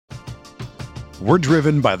We're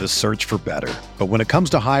driven by the search for better. But when it comes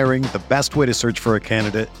to hiring, the best way to search for a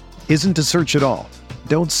candidate isn't to search at all.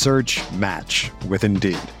 Don't search, match with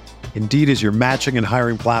Indeed. Indeed is your matching and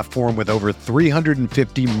hiring platform with over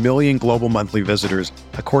 350 million global monthly visitors,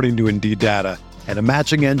 according to Indeed data, and a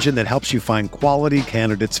matching engine that helps you find quality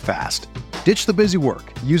candidates fast. Ditch the busy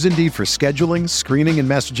work. Use Indeed for scheduling, screening, and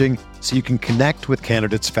messaging so you can connect with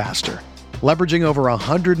candidates faster. Leveraging over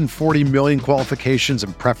 140 million qualifications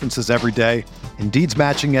and preferences every day, Indeed's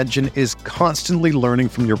matching engine is constantly learning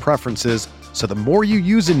from your preferences, so the more you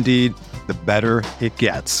use Indeed, the better it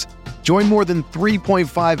gets. Join more than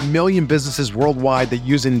 3.5 million businesses worldwide that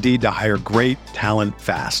use Indeed to hire great talent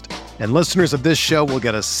fast. And listeners of this show will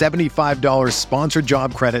get a $75 sponsored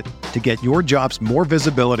job credit to get your jobs more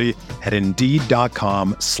visibility at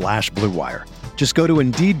Indeed.com/Blue Wire. Just go to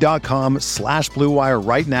Indeed.com/Blue Wire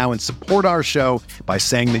right now and support our show by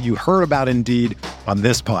saying that you heard about Indeed on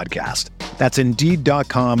this podcast. That's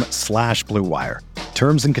Indeed.com/Blue Wire.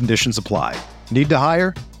 Terms and conditions apply. Need to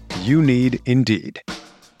hire? You need Indeed.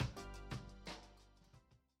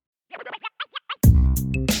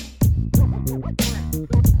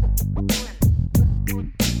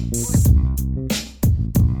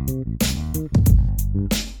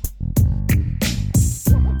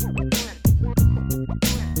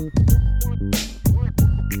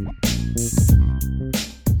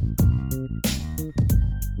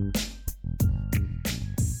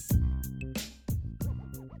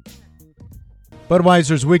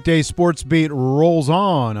 Budweiser's weekday sports beat rolls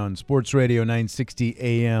on Sports Radio 960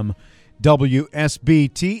 AM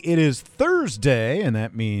WSBT. It is Thursday, and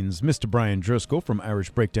that means Mr. Brian Driscoll from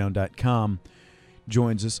IrishBreakdown.com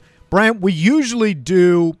joins us. Brian, we usually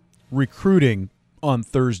do recruiting on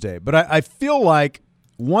Thursday, but I feel like,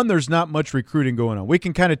 one, there's not much recruiting going on. We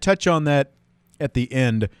can kind of touch on that at the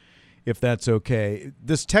end, if that's okay.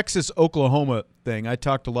 This Texas-Oklahoma thing, I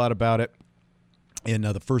talked a lot about it in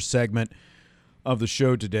the first segment of the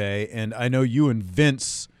show today, and I know you and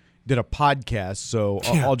Vince did a podcast, so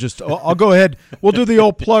I'll go ahead. We'll do the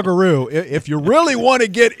old pluggeroo. If you really want to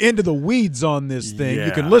get into the weeds on this thing,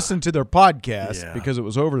 you can listen to their podcast because it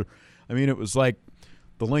was over. I mean, it was like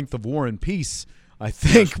the length of War and Peace, I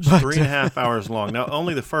think. It was 3.5 hours long. Now,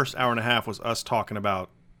 only the first hour and a half was us talking about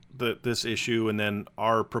this issue and then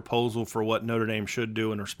our proposal for what Notre Dame should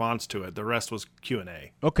do in response to it. The rest was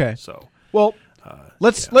Q&A. Okay. So, well,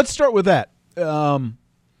 let's start with that.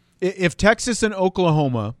 If Texas and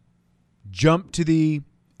Oklahoma jump to the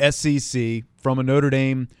SEC from a Notre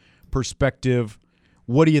Dame perspective,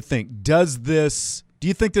 what do you think? Do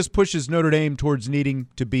you think this pushes Notre Dame towards needing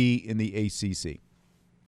to be in the ACC?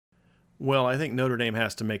 Well, I think Notre Dame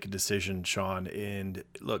has to make a decision, Sean. And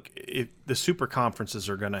look, if the super conferences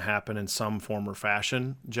are going to happen in some form or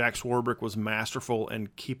fashion, Jack Swarbrick was masterful in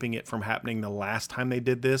keeping it from happening the last time they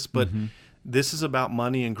did this. But this is about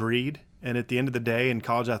money and greed. And at the end of the day, in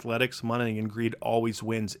college athletics, money and greed always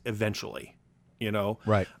wins eventually,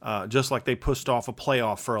 Right. Just like they pushed off a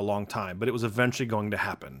playoff for a long time, but it was eventually going to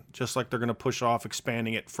happen. Just like they're going to push off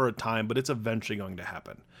expanding it for a time, but it's eventually going to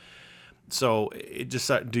happen. So it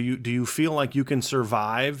just do you feel like you can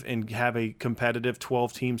survive and have a competitive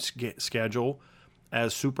 12-team schedule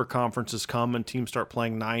as super conferences come and teams start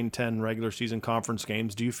playing 9-10 regular season conference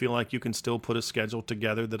games? Do you feel like you can still put a schedule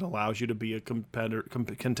together that allows you to be a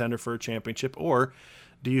contender for a championship? Or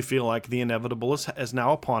do you feel like the inevitable is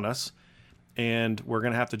now upon us and we're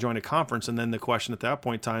going to have to join a conference? And then the question at that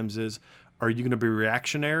point in time is, are you going to be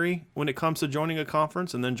reactionary when it comes to joining a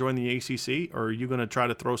conference and then join the ACC? Or are you going to try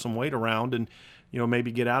to throw some weight around and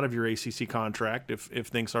maybe get out of your ACC contract if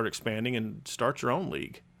things start expanding and start your own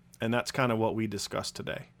league? And that's kind of what we discussed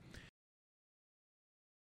today.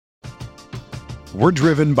 We're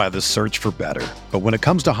driven by the search for better. But when it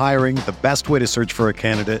comes to hiring, the best way to search for a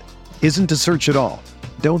candidate isn't to search at all.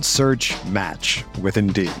 Don't search, match with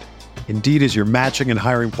Indeed. Indeed is your matching and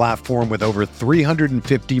hiring platform with over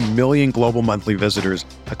 350 million global monthly visitors,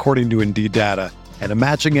 according to Indeed data, and a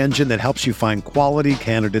matching engine that helps you find quality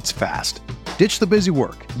candidates fast. Ditch the busy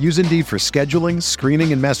work. Use Indeed for scheduling,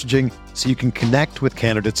 screening, and messaging so you can connect with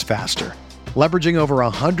candidates faster. Leveraging over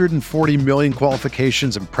 140 million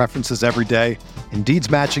qualifications and preferences every day,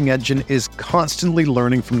 Indeed's matching engine is constantly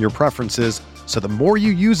learning from your preferences, so the more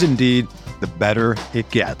you use Indeed, the better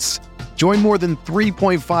it gets. Join more than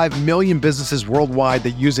 3.5 million businesses worldwide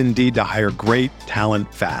that use Indeed to hire great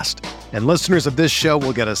talent fast. And listeners of this show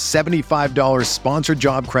will get a $75 sponsored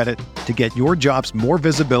job credit to get your jobs more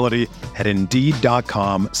visibility at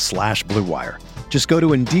Indeed.com/Blue Wire. Just go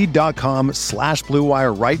to Indeed.com/Blue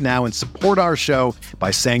Wire right now and support our show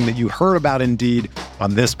by saying that you heard about Indeed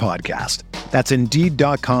on this podcast. That's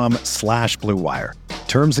Indeed.com/Blue Wire.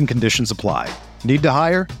 Terms and conditions apply. Need to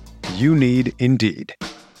hire? You need Indeed.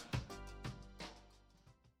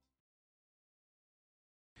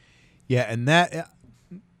 Yeah, and that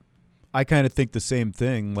I kind of think the same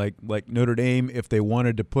thing. Like Notre Dame, if they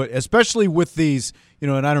wanted to put, especially with these,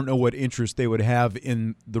 and I don't know what interest they would have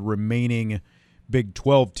in the remaining Big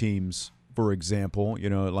 12 teams, for example.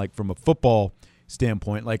 Like from a football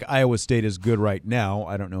standpoint, like Iowa State is good right now.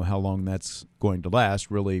 I don't know how long that's going to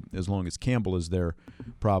last. Really, as long as Campbell is there,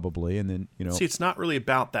 probably. And then see, it's not really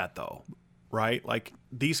about that though, right? Like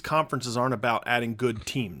these conferences aren't about adding good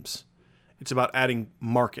teams. It's about adding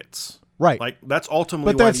markets. Right. Like that's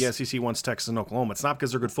ultimately why the SEC wants Texas and Oklahoma. It's not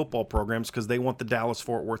because they're good football programs, because they want the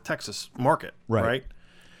Dallas-Fort Worth, Texas market. Right.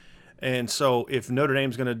 And so if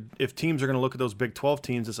if teams are gonna look at those Big 12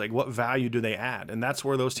 teams, it's like, what value do they add? And that's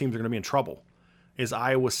where those teams are gonna be in trouble. Is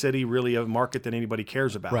Iowa City really a market that anybody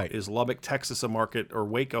cares about? Right. Is Lubbock, Texas a market, or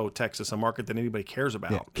Waco, Texas a market that anybody cares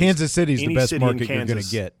about? Yeah. Kansas City's the best market you're going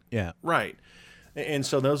to get. Yeah. Right. And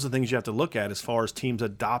so those are the things you have to look at as far as teams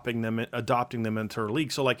adopting them into their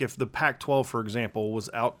league. So like if the Pac-12, for example, was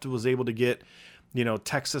able to get,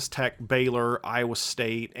 Texas Tech, Baylor, Iowa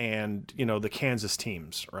State, and, the Kansas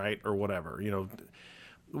teams, right, or whatever,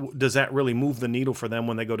 does that really move the needle for them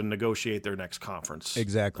when they go to negotiate their next conference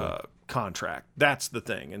contract? That's the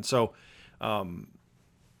thing. And so,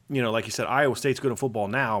 like you said, Iowa State's good at football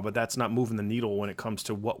now, but that's not moving the needle when it comes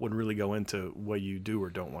to what would really go into what you do or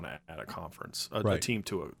don't want to add a conference, a team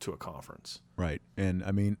to a conference. Right. And,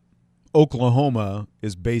 I mean, Oklahoma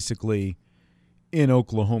is basically in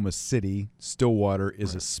Oklahoma City. Stillwater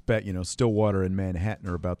is Stillwater and Manhattan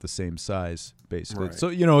are about the same size, basically. Right. So,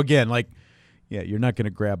 again, like, yeah, you're not going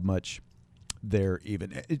to grab much there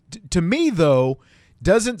even. To me, though,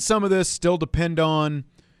 doesn't some of this still depend on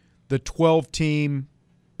the 12-team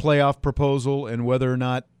playoff proposal and whether or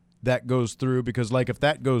not that goes through? Because, like, if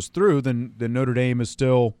that goes through, then Notre Dame is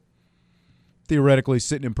still theoretically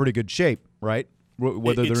sitting in pretty good shape, right?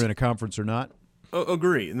 Whether they're in a conference or not.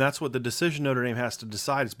 Agree. And that's what the decision Notre Dame has to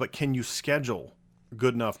decide is, but can you schedule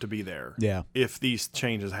good enough to be there if these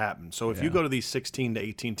changes happen? So if you go to these 16 to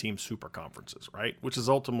 18 team super conferences, right, which is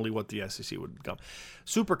ultimately what the SEC would become.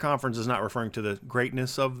 Super conference is not referring to the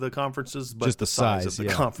greatness of the conferences, but just the size of the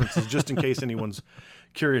conferences, just in case anyone's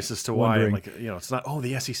curious as to why. Like, it's not,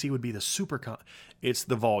 the SEC would be the super it's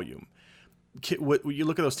the volume. You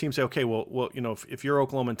look at those teams, say, okay, well, if you're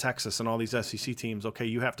Oklahoma and Texas and all these SEC teams, okay,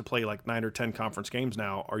 you have to play like 9 or 10 conference games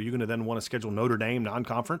now. Are you going to then want to schedule Notre Dame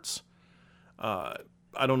non-conference?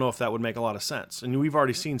 I don't know if that would make a lot of sense. And we've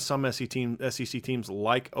already seen some SEC teams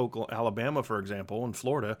like Alabama, for example, and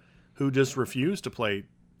Florida, who just refuse to play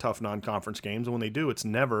tough non-conference games. And when they do, it's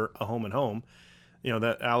never a home and home.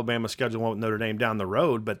 That Alabama schedule went with Notre Dame down the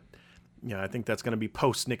road, but I think that's going to be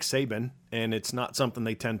post Nick Saban, and it's not something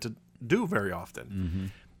they tend to do very often. Mm-hmm.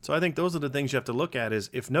 So I think those are the things you have to look at is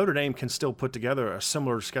if Notre Dame can still put together a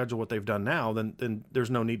similar schedule what they've done now, then there's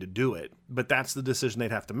no need to do it. But that's the decision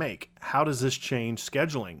they'd have to make. How does this change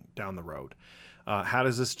scheduling down the road? How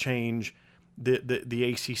does this change the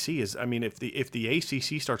ACC? If the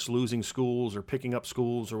ACC starts losing schools or picking up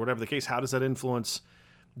schools or whatever the case, how does that influence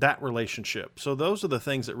that relationship? So those are the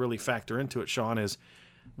things that really factor into it, Sean, is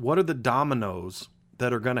what are the dominoes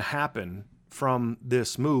that are going to happen from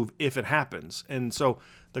this move if it happens? And so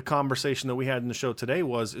the conversation that we had in the show today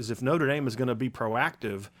is if Notre Dame is going to be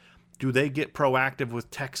proactive, do they get proactive with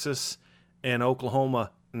Texas and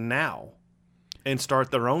Oklahoma now and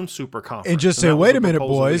start their own super conference? And just say, wait a minute,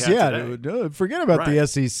 boys. Forget about the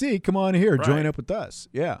SEC. Come on here. Join up with us.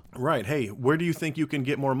 Yeah. Right. Hey, where do you think you can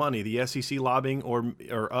get more money? The SEC lobbying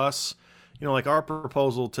or us? Like our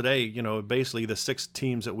proposal today, basically the 6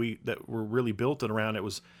 teams that were really built around it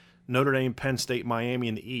was Notre Dame, Penn State, Miami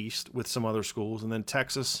in the East with some other schools, and then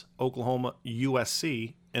Texas, Oklahoma,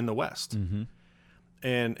 USC in the West. Mm-hmm.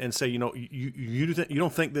 And say, you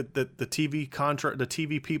don't think that the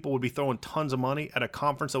TV people would be throwing tons of money at a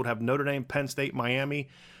conference that would have Notre Dame, Penn State, Miami,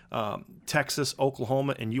 Texas,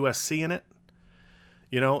 Oklahoma, and USC in it?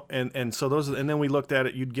 And so and then we looked at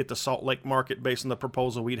it. You'd get the Salt Lake market based on the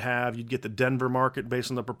proposal we'd have. You'd get the Denver market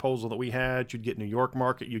based on the proposal that we had. You'd get New York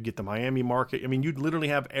market. You'd get the Miami market. I mean, you'd literally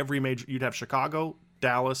have you'd have Chicago,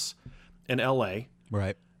 Dallas, and LA.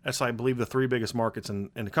 Right. That's, I believe, the 3 biggest markets in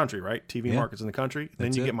the country, right? TV markets in the country.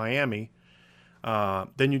 Then you get Miami.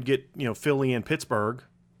 Then you'd get, Philly and Pittsburgh.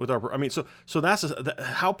 So that's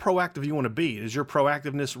how proactive you want to be. Does your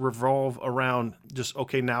proactiveness revolve around just,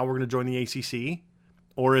 okay, now we're going to join the ACC?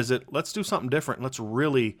 Or is it, let's do something different. Let's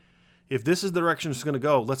really, if this is the direction it's going to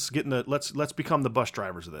go, let's become the bus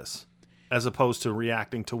drivers of this. as opposed to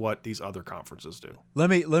reacting to what these other conferences do. Let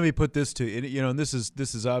me put this to you, and this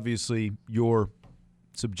is obviously your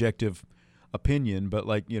subjective opinion, but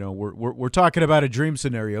we're talking about a dream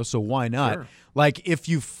scenario, so why not? Sure. Like if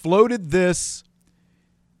you floated this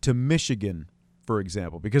to Michigan, for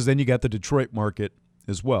example, because then you got the Detroit market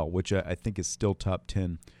as well, which I think is still top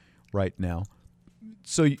 10 right now.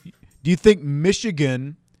 So do you think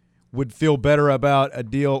Michigan would feel better about a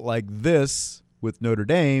deal like this with Notre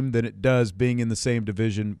Dame than it does being in the same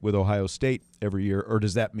division with Ohio State every year, or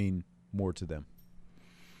does that mean more to them?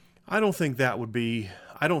 I don't think that would be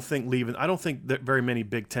 – I don't think that very many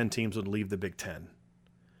Big Ten teams would leave the Big Ten.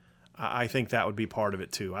 I think that would be part of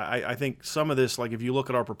it too. I think some of this, like if you look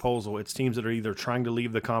at our proposal, it's teams that are either trying to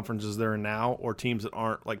leave the conferences they're in now or teams that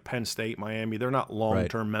aren't, like Penn State, Miami. They're not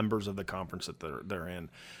long-term members of the conference that they're in.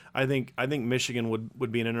 I think Michigan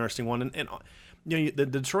would be an interesting one. And the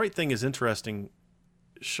Detroit thing is interesting,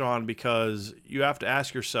 Sean, because you have to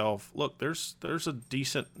ask yourself, look, there's a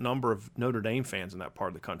decent number of Notre Dame fans in that part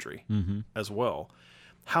of the country as well.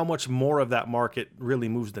 How much more of that market really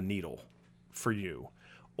moves the needle for you?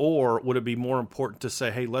 Or would it be more important to say,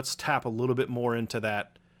 hey, let's tap a little bit more into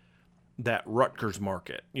that Rutgers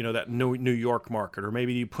market, that New York market, or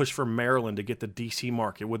maybe you push for Maryland to get the D.C.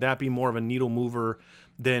 market? Would that be more of a needle mover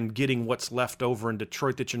than getting what's left over in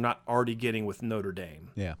Detroit that you're not already getting with Notre Dame?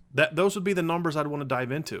 Yeah. Those would be the numbers I'd want to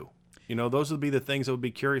dive into. Those would be the things that would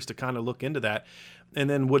be curious to kind of look into that. And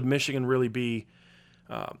then would Michigan really be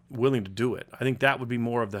willing to do it? I think that would be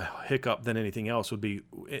more of the hiccup than anything else would be.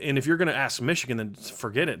 And if you're going to ask Michigan, then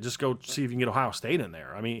forget it. Just go see if you can get Ohio State in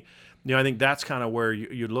there. I mean, I think that's kind of where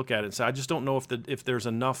you'd look at it. So I just don't know if there's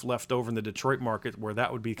enough left over in the Detroit market where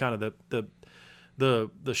that would be kind of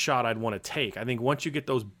the shot I'd want to take. I think once you get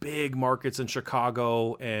those big markets in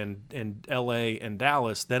Chicago and LA and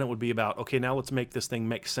Dallas, then it would be about, okay, now let's make this thing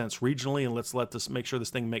make sense regionally, and let's make sure this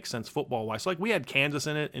thing makes sense football-wise. So like we had Kansas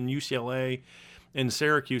in it and UCLA and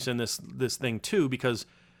Syracuse in this thing too, because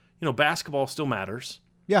basketball still matters.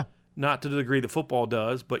 Yeah. Not to the degree that football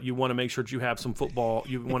does, but you want to make sure that you have some football,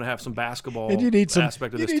 you want to have some basketball and you need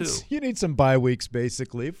aspect of this too. You need some bye weeks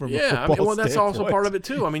basically from a football well, that's standpoint. also part of it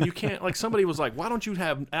too. I mean, you can't, like somebody was like, why don't you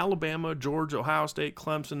have Alabama, Georgia, Ohio State,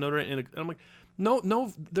 Clemson, Notre Dame? And I'm like,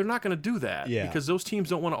 no, they're not going to do that because those teams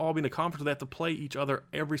don't want to all be in the conference. They have to play each other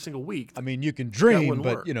every single week. I mean, you can dream,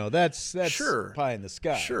 but work. That's sure. pie in the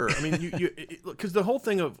sky. Sure. I mean, because the whole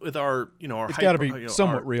thing with our it's got to be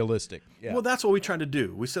somewhat realistic. Yeah. Well, that's what we tried to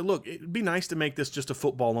do. We said, look, it'd be nice to make this just a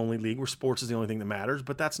football-only league where sports is the only thing that matters,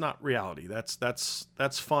 but that's not reality.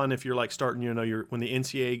 That's fun if you're like starting, when the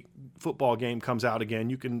NCAA football game comes out again,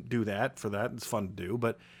 you can do that for that. It's fun to do,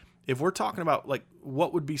 but if we're talking about like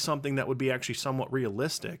what would be something that would be actually somewhat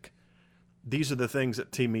realistic, these are the things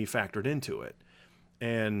that to me factored into it.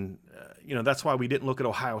 And, that's why we didn't look at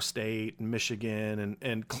Ohio State and Michigan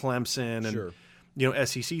and Clemson and,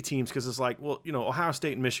 SEC teams, because it's like, well, Ohio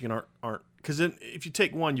State and Michigan aren't because then if you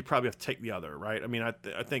take one, you probably have to take the other, right? I mean,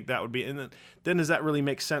 I think that would be – and then does that really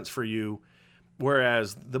make sense for you?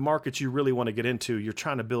 Whereas the markets you really want to get into, you're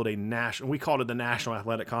trying to build a national – we called it the National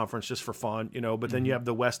Athletic Conference just for fun, but then you have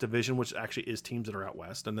the West Division, which actually is teams that are out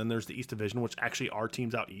west, and then there's the East Division, which actually are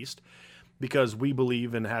teams out east, because we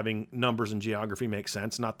believe in having numbers and geography make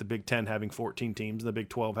sense, not the Big Ten having 14 teams and the Big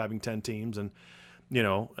 12 having 10 teams and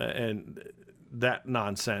that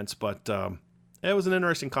nonsense. But it was an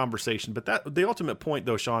interesting conversation. But the ultimate point,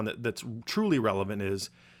 though, Sean, that's truly relevant is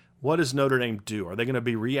 – what does Notre Dame do? Are they going to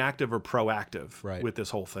be reactive or proactive with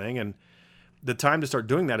this whole thing? And the time to start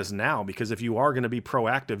doing that is now, because if you are going to be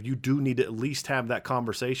proactive, you do need to at least have that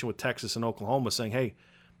conversation with Texas and Oklahoma saying, hey,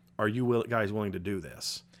 are you guys willing to do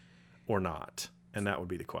this or not? And that would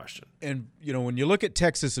be the question. And, when you look at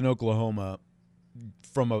Texas and Oklahoma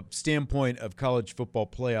from a standpoint of college football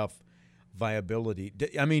playoff viability,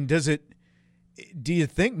 I mean, do you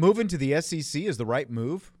think moving to the SEC is the right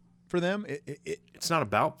move for them? It's not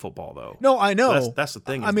about football, though. No, I know. That's the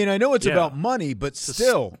thing. I mean, I know it's about money, but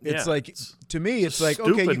still, it's like, to me, it's like,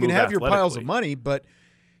 okay, you can have your piles of money, but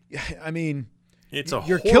I mean,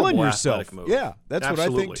 you're killing yourself. Move. Yeah, that's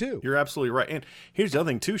absolutely. what I think too. You're absolutely right. And here's the other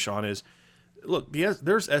thing too, Sean, is look,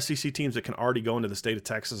 there's SEC teams that can already go into the state of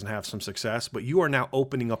Texas and have some success, but you are now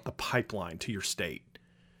opening up the pipeline to your state.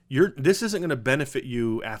 This isn't going to benefit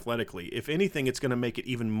you athletically. If anything, it's going to make it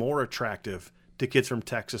even more attractive to kids from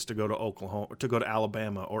Texas to go to Oklahoma, or to go to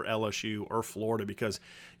Alabama or LSU or Florida, because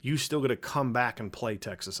you still got to come back and play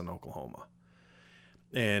Texas and Oklahoma.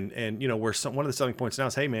 And where one of the selling points now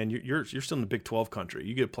is, hey man, you're still in the Big 12 country.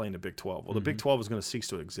 You get to play in the Big 12. Well, the Big 12 is going to cease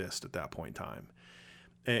to exist at that point in time.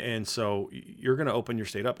 And so you're going to open your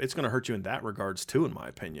state up. It's going to hurt you in that regards too, in my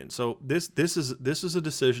opinion. So this is a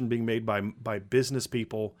decision being made by business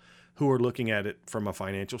people who are looking at it from a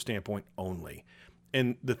financial standpoint only.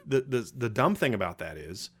 And the dumb thing about that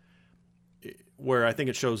is, where I think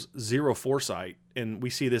it shows zero foresight, and we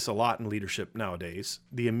see this a lot in leadership nowadays,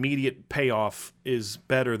 the immediate payoff is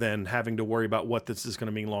better than having to worry about what this is going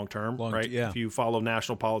to mean long term, right? Yeah. If you follow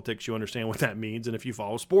national politics, you understand what that means, and if you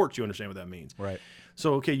follow sports, you understand what that means. Right.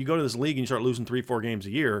 So, okay, you go to this league and you start losing 3-4 games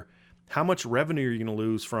a year. How much revenue are you going to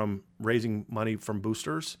lose from raising money from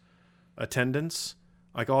boosters, attendance,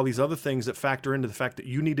 like all these other things that factor into the fact that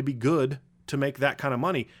you need to be good to make that kind of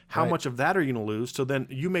money? How much of that are you going to lose? So then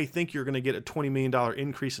you may think you're going to get a $20 million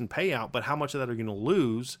increase in payout, but how much of that are you going to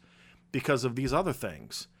lose because of these other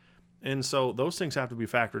things? And so those things have to be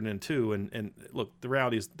factored in too. And look, the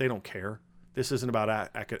reality is they don't care. This isn't about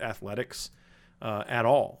athletics at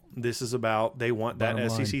all. This is about they want that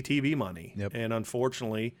SEC TV money. Yep. And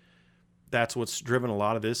unfortunately, that's what's driven a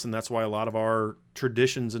lot of this, and that's why a lot of our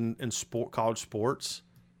traditions in college sports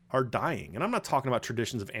are dying. And I'm not talking about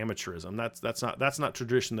traditions of amateurism. That's not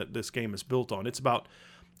tradition that this game is built on. It's about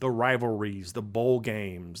the rivalries, the bowl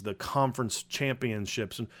games, the conference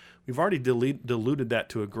championships, and we've already diluted that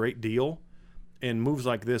to a great deal. And moves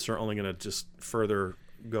like this are only going to just further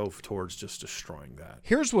go towards just destroying that.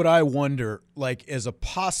 Here's what I wonder, like, as a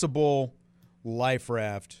possible life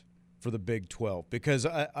raft for the Big 12, because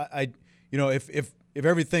I if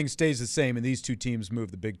everything stays the same and these two teams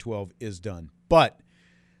move, the Big 12 is done. But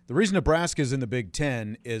the reason Nebraska is in the Big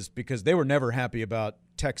 10 is because they were never happy about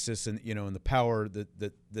Texas and and the power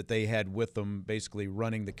that they had with them, basically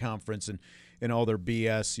running the conference and all their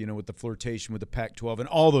BS, with the flirtation with the Pac-12 and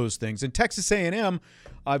all those things. And Texas A&M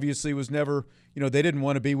obviously was never, they didn't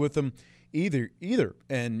want to be with them either.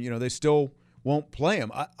 And they still won't play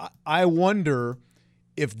them. I wonder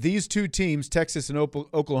if these two teams, Texas and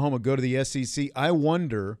Oklahoma, go to the SEC. I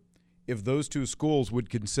wonder if those two schools would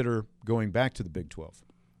consider going back to the Big 12.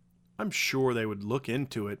 I'm sure they would look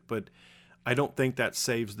into it, but I don't think that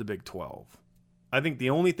saves the Big 12. I think the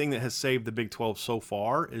only thing that has saved the Big 12 so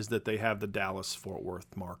far is that they have the Dallas-Fort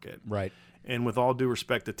Worth market. Right. And with all due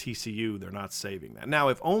respect to TCU, they're not saving that. Now,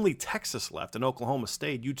 if only Texas left and Oklahoma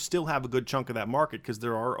stayed, you'd still have a good chunk of that market because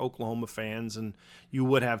there are Oklahoma fans, and you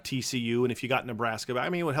would have TCU. And if you got Nebraska,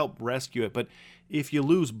 it would help rescue it. But if you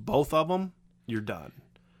lose both of them, you're done.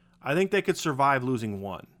 I think they could survive losing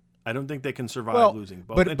one. I don't think they can survive losing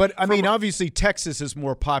both. But obviously Texas is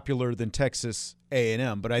more popular than Texas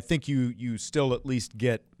A&M, but I think you still at least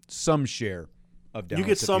get some share of Dallas. You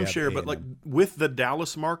get some share, A&M. but like with the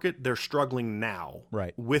Dallas market, they're struggling now.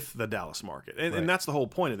 Right. With the Dallas market. And that's the whole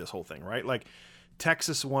point of this whole thing, right? Like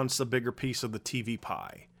Texas wants a bigger piece of the TV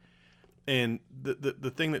pie. And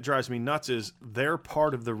the thing that drives me nuts is they're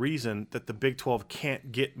part of the reason that the Big 12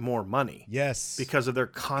 can't get more money. Yes. Because of their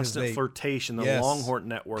constant flirtation, the Longhorn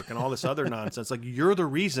Network, and all this other nonsense. Like, you're the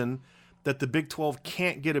reason that the Big 12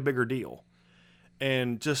 can't get a bigger deal.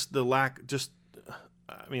 And just the lack,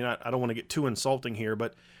 I don't want to get too insulting here,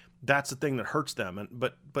 but that's the thing that hurts them.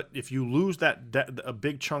 But if you lose a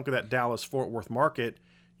big chunk of that Dallas-Fort Worth market,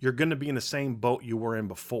 you're going to be in the same boat you were in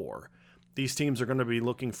before. These teams are going to be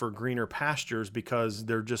looking for greener pastures because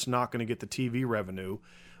they're just not going to get the TV revenue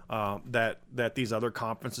that these other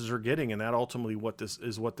conferences are getting, and that ultimately what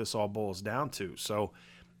this all boils down to. So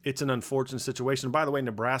it's an unfortunate situation. By the way,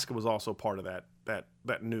 Nebraska was also part of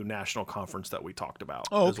that new national conference that we talked about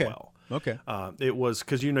as well. Okay. It was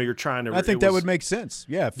because you're trying to. I think that would make sense.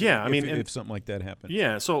 Yeah. If something like that happened.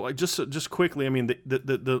 Yeah. So like just quickly,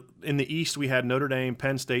 the in the East we had Notre Dame,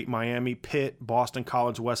 Penn State, Miami, Pitt, Boston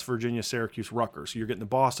College, West Virginia, Syracuse, Rutgers. So you're getting the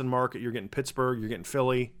Boston market, you're getting Pittsburgh, you're getting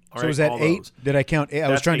Philly. So is that 8? Those. Did I count 8? I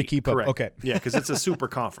was trying to keep correct. up. Okay. Yeah, because it's a super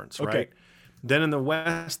conference, right? Okay. Then in the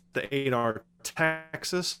West, the 8 are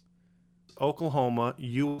Texas, Oklahoma,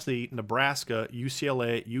 USC, Nebraska,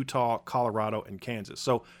 UCLA, Utah, Colorado, and Kansas.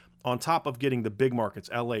 So on top of getting the big markets,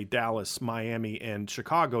 LA, Dallas, Miami, and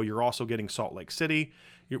Chicago, you're also getting Salt Lake City,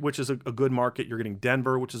 which is a good market. You're getting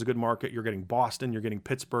Denver, which is a good market. You're getting Boston, you're getting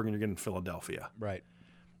Pittsburgh, and you're getting Philadelphia. Right.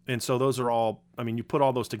 And so those are all, you put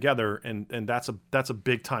all those together, and that's a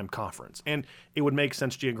big-time conference. And it would make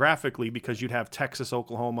sense geographically because you'd have Texas,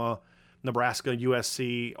 Oklahoma, Nebraska,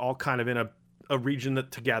 USC, all kind of in a region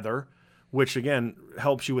that together, which, again,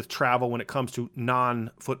 helps you with travel when it comes to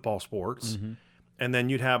non-football sports. Mm-hmm. And then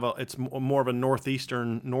you'd have it's more of a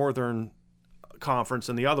northern conference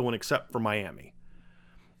than the other one, except for Miami.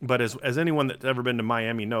 But as anyone that's ever been to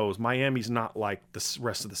Miami knows, Miami's not like the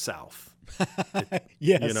rest of the South.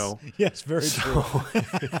 Yes. You know? Yes, very true.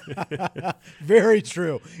 Very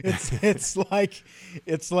true. It's like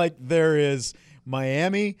there is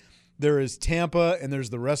Miami, there is Tampa, and there's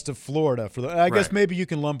the rest of Florida. I guess maybe you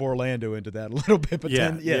can lump Orlando into that a little bit. But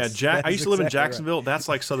I used to live in Jacksonville. Right. That's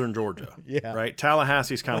like southern Georgia. Yeah. Right?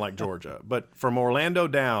 Tallahassee's kind of like Georgia. But from Orlando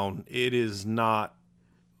down, it is not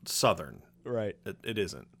southern. Right. It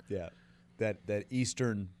isn't. Yeah. That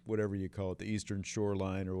eastern, whatever you call it, the eastern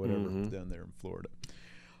shoreline or whatever down there in Florida.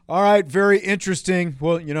 All right, very interesting.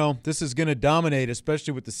 Well, this is going to dominate,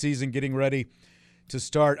 especially with the season getting ready to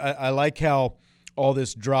start. I like how all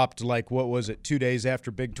this dropped, like, what was it, 2 days after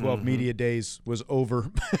Big 12 Media Days was over,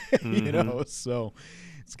 so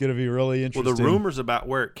it's going to be really interesting. Well, the rumors about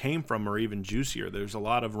where it came from are even juicier. There's a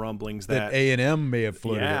lot of rumblings that A&M may have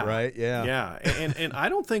floated it, right? Yeah. Yeah, and I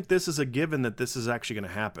don't think this is a given that this is actually going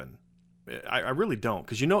to happen. I really don't,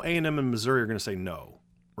 because A&M and Missouri are going to say no,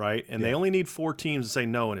 right? And they only need 4 teams to say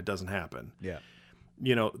no, and it doesn't happen. Yeah.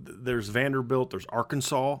 There's Vanderbilt, there's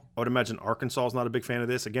Arkansas. I would imagine Arkansas is not a big fan of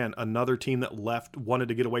this. Again, another team that wanted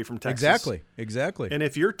to get away from Texas. Exactly. And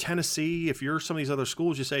if you're Tennessee, if you're some of these other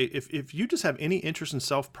schools, you say, if you just have any interest in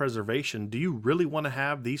self-preservation, do you really want to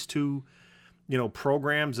have these two,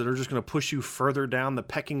 programs that are just going to push you further down the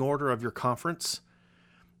pecking order of your conference?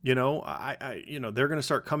 They're going to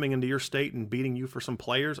start coming into your state and beating you for some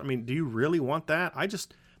players. I mean, do you really want that?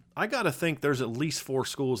 I got to think there's at least 4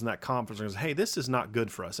 schools in that conference that goes, hey, this is not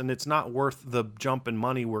good for us, and it's not worth the jump in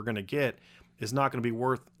money we're going to get. It's not going to be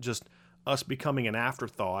worth just us becoming an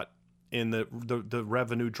afterthought in the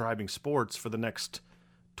revenue-driving sports for the next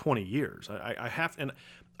 20 years. I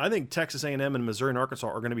think Texas A&M and Missouri and Arkansas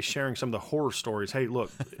are going to be sharing some of the horror stories. Hey, look,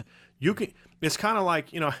 it's kind of like,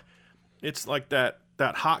 it's like that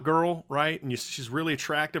hot girl, right? And she's really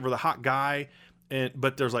attractive, or the hot guy.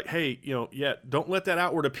 But there's like, hey, don't let that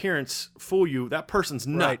outward appearance fool you. That person's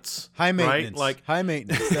nuts. Right. High maintenance. Right? Like, high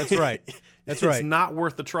maintenance. That's right. That's right. It's not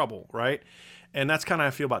worth the trouble, right? And that's kind of how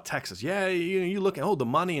I feel about Texas. Yeah, you look at the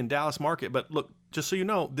money in Dallas market, but look, just so you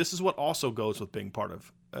know, this is what also goes with being part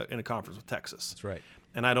of in a conference with Texas. That's right.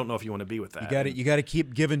 And I don't know if you want to be with that. You got to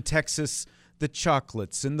keep giving Texas the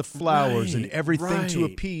chocolates and the flowers and everything to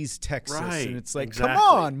appease Texas. Right. And it's like, come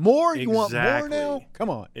on, more? You want more now?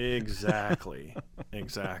 Come on. Exactly.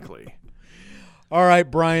 All right,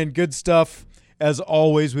 Brian, good stuff. As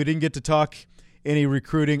always, we didn't get to talk any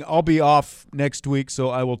recruiting. I'll be off next week, so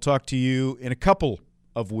I will talk to you in a couple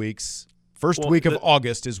of weeks. First week of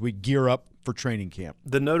August as we gear up for training camp.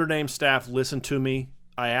 The Notre Dame staff listened to me.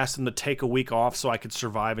 I asked them to take a week off so I could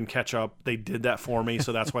survive and catch up. They did that for me,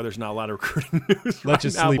 so that's why there's not a lot of recruiting news. Let you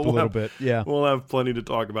sleep a little bit. Yeah. We'll have plenty to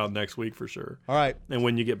talk about next week for sure. All right. And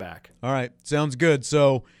when you get back. All right. Sounds good.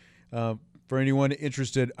 So for anyone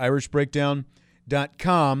interested,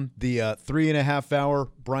 irishbreakdown.com, the 3.5-hour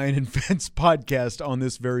Brian and Vince podcast on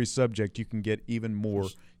this very subject. You can get even more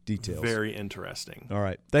details. Very interesting. All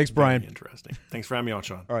right. Thanks, Brian. Very interesting. Thanks for having me on,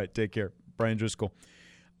 Sean. All right. Take care. Brian Driscoll,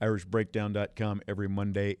 irishbreakdown.com every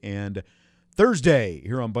Monday and Thursday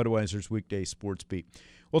here on Budweiser's Weekday Sports Beat.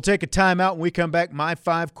 We'll take a timeout when we come back. My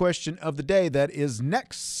 5 question of the day. That is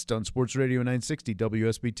next on Sports Radio 960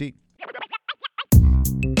 WSBT.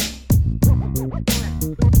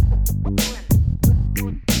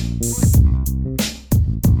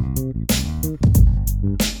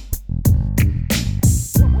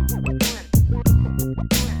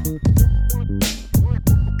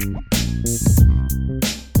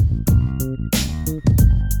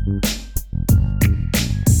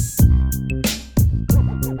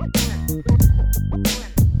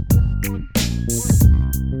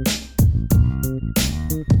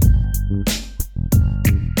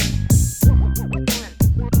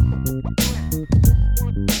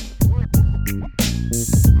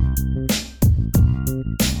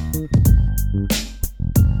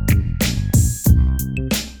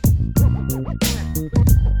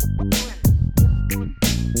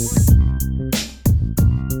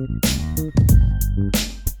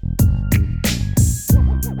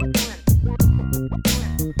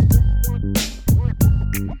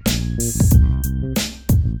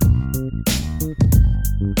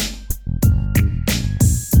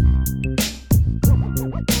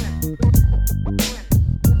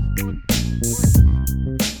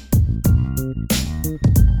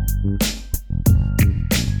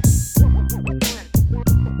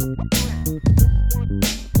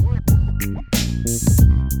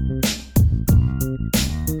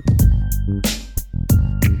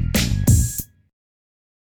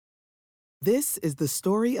 This is the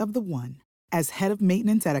story of the one. As head of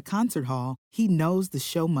maintenance at a concert hall, he knows the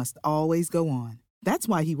show must always go on. That's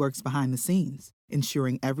why he works behind the scenes,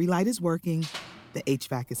 ensuring every light is working, the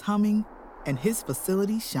HVAC is humming, and his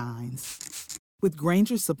facility shines. With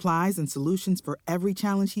Grainger's supplies and solutions for every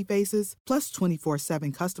challenge he faces, plus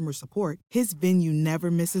 24/7 customer support, his venue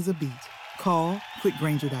never misses a beat. Call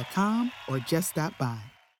quickgrainger.com or just stop by.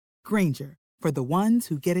 Grainger, for the ones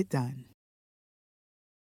who get it done.